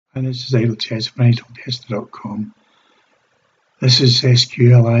And this is Idletester from idletester.com. This is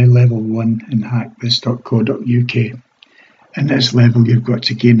SQLi level 1 in hackthis.co.uk. In this level you've got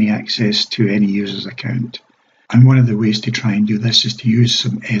to gain the access to any user's account. And one of the ways to try and do this is to use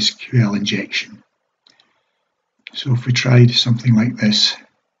some SQL injection. So if we tried something like this,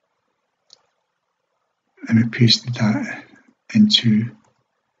 and we pasted that into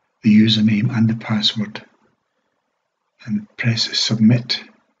the username and the password, and press submit,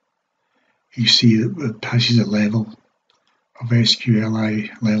 you see that it passes a level of SQLi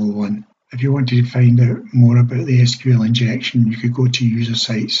level 1. If you wanted to find out more about the SQL injection, you could go to user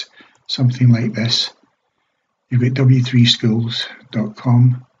sites, something like this. You've got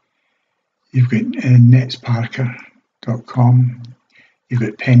w3schools.com, you've got netsparker.com, you've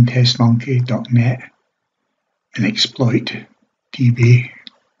got pentestmonkey.net, and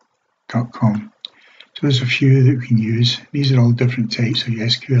exploitdb.com. So there's a few that we can use. These are all different types of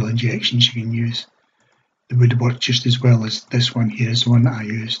SQL injections you can use. They would work just as well as this one here is the one that I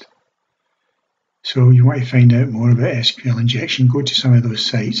used. So you want to find out more about SQL injection, go to some of those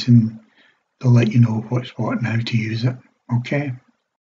sites and they'll let you know what's what and how to use it. Okay.